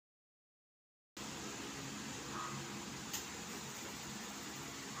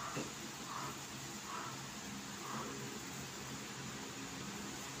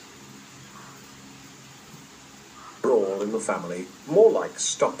in the family, more like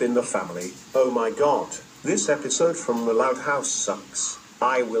stop in the family. Oh my god, this episode from the Loud House sucks.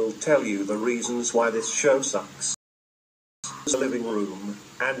 I will tell you the reasons why this show sucks. The living room,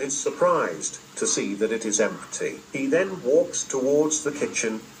 and is surprised to see that it is empty. He then walks towards the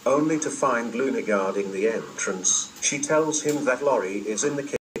kitchen, only to find Luna guarding the entrance. She tells him that Lori is in the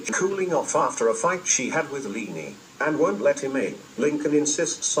kitchen cooling off after a fight she had with Leanie, and won't let him in. Lincoln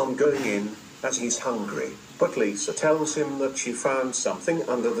insists on going in, as he's hungry, but Lisa tells him that she found something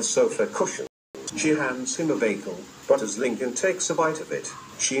under the sofa cushion. She hands him a bagel, but as Lincoln takes a bite of it,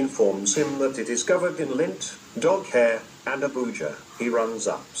 she informs him that it is covered in lint, dog hair, and a booger. He runs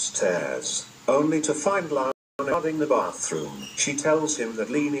upstairs, only to find Lana guarding the bathroom. She tells him that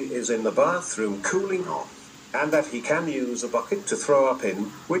Leanie is in the bathroom cooling off, and that he can use a bucket to throw up in,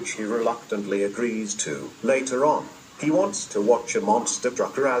 which he reluctantly agrees to. Later on, he wants to watch a monster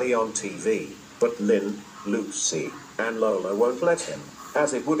truck rally on TV, but Lynn, Lucy, and Lola won't let him,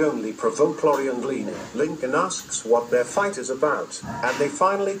 as it would only provoke Lori and Leanie. Lincoln asks what their fight is about, and they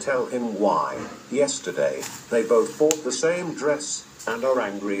finally tell him why. Yesterday, they both bought the same dress, and are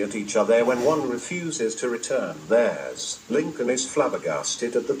angry at each other when one refuses to return theirs. Lincoln is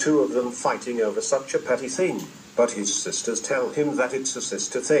flabbergasted at the two of them fighting over such a petty thing, but his sisters tell him that it's a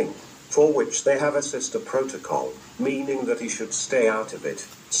sister thing, for which they have a sister protocol, meaning that he should stay out of it,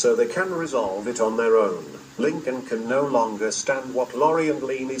 so they can resolve it on their own. Lincoln can no longer stand what Lori and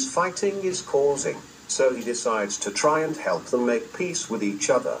Leanie's fighting is causing, so he decides to try and help them make peace with each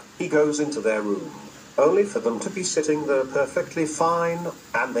other. He goes into their room, only for them to be sitting there perfectly fine,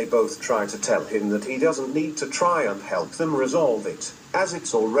 and they both try to tell him that he doesn't need to try and help them resolve it, as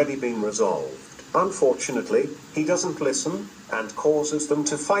it's already been resolved. Unfortunately, he doesn't listen, and causes them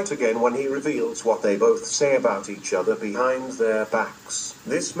to fight again when he reveals what they both say about each other behind their backs.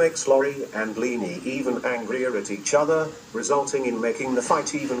 This makes Lori and Leanie even angrier at each other, resulting in making the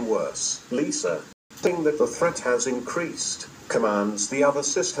fight even worse. Lisa, seeing that the threat has increased, commands the other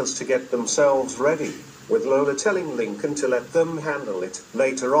sisters to get themselves ready, with Lola telling Lincoln to let them handle it.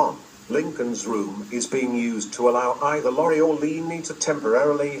 Later on, Lincoln's room is being used to allow either Lori or Leanie to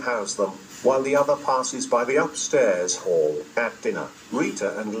temporarily house them, while the other passes by the upstairs hall. At dinner,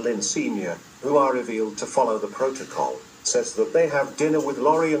 Rita and Lynn Sr., who are revealed to follow the protocol, says that they have dinner with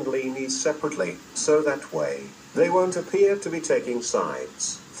Lori and Leanie separately, so that way, they won't appear to be taking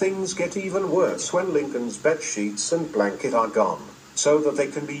sides. Things get even worse when Lincoln's bed sheets and blanket are gone, so that they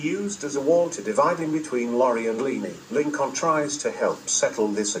can be used as a wall to divide in between Lori and Leanie. Lincoln tries to help settle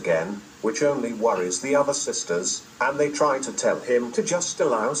this again, which only worries the other sisters, and they try to tell him to just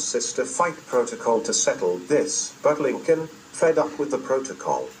allow Sister Fight Protocol to settle this. But Lincoln, fed up with the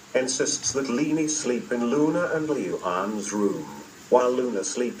protocol, insists that Leanie sleep in Luna and Leanne's room, while Luna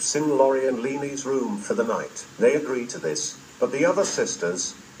sleeps in Lori and Leanie's room for the night. They agree to this, but the other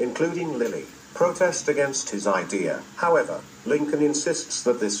sisters, including Lily, protest against his idea. However, Lincoln insists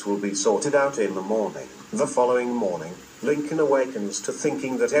that this will be sorted out in the morning. The following morning, Lincoln awakens to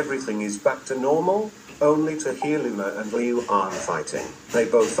thinking that everything is back to normal, only to hear Luna and Leanne fighting. They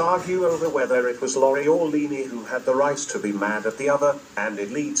both argue over whether it was Lori or Leanie who had the right to be mad at the other, and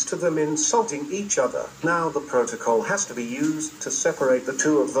it leads to them insulting each other. Now the protocol has to be used to separate the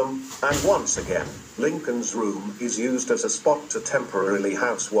two of them, and once again, Lincoln's room is used as a spot to temporarily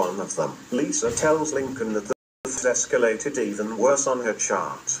house one of them. Lisa tells Lincoln that the escalated even worse on her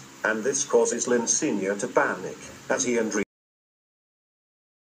chart, and this causes Lynn Sr. to panic, as he and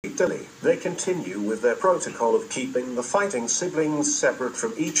they continue with their protocol of keeping the fighting siblings separate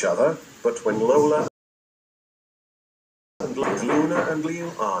from each other, but when Lola and Luna and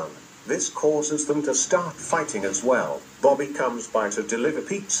Leanne, this causes them to start fighting as well. Bobby comes by to deliver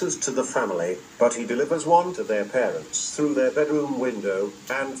pizzas to the family, but he delivers one to their parents through their bedroom window,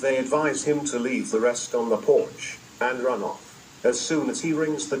 and they advise him to leave the rest on the porch and run off as soon as he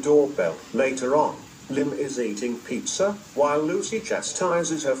rings the doorbell. Later on, Lim is eating pizza, while Lucy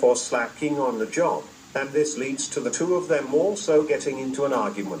chastises her for slacking on the job, and this leads to the two of them also getting into an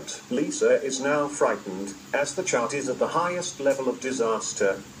argument. Lisa is now frightened, as the chart is at the highest level of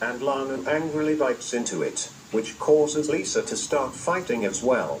disaster, and Lana angrily bites into it, which causes Lisa to start fighting as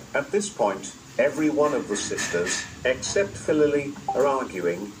well. At this point, every one of the sisters, except for Lily, are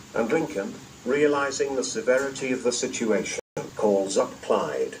arguing, and Lincoln, realizing the severity of the situation, calls up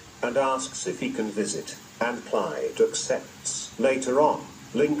Clyde and asks if he can visit, and Clyde accepts. Later on,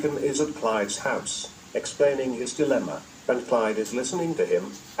 Lincoln is at Clyde's house, explaining his dilemma, and Clyde is listening to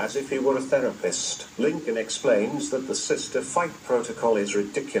him, as if he were a therapist. Lincoln explains that the sister fight protocol is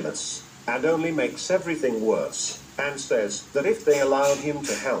ridiculous, and only makes everything worse, and says that if they allowed him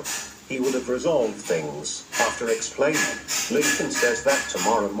to help, he would have resolved things. After explaining, Lincoln says that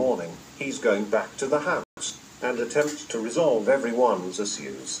tomorrow morning, he's going back to the house and attempt to resolve everyone's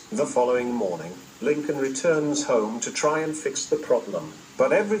issues. The following morning, Lincoln returns home to try and fix the problem,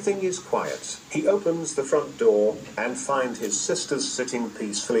 but everything is quiet. He opens the front door and finds his sisters sitting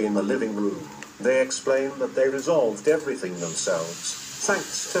peacefully in the living room. They explain that they resolved everything themselves,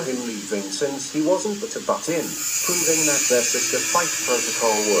 thanks to him leaving since he wasn't but to butt in, proving that their sister fight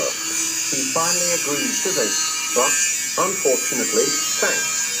protocol works. He finally agrees to this, but, unfortunately,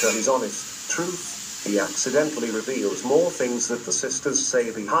 thanks to his honest truth, he accidentally reveals more things that the sisters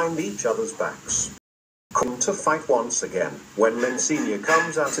say behind each other's backs. Come to fight once again. When Lynn Sr.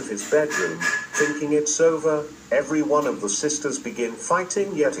 comes out of his bedroom, thinking it's over, every one of the sisters begin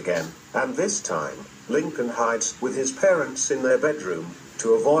fighting yet again, and this time, Lincoln hides with his parents in their bedroom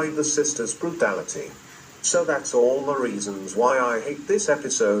to avoid the sisters' brutality. So that's all the reasons why I hate this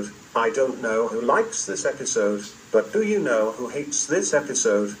episode. I don't know who likes this episode, but do you know who hates this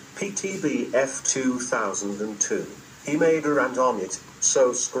episode? PTBF 2002. He made a rant on it,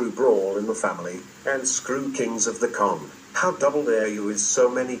 so screw Brawl in the family, and screw Kings of the Con. How Double Dare You is so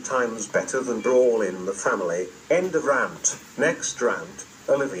many times better than Brawl in the family. End of rant. Next rant,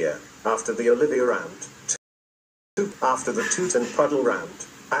 Olivia. After the Olivia rant, after the Toot and Puddle rant,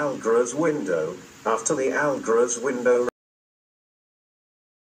 Algra's window. After the Algra's window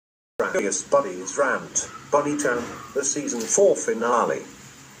rant, Buddies rant, Bunnytown, the season 4 finale.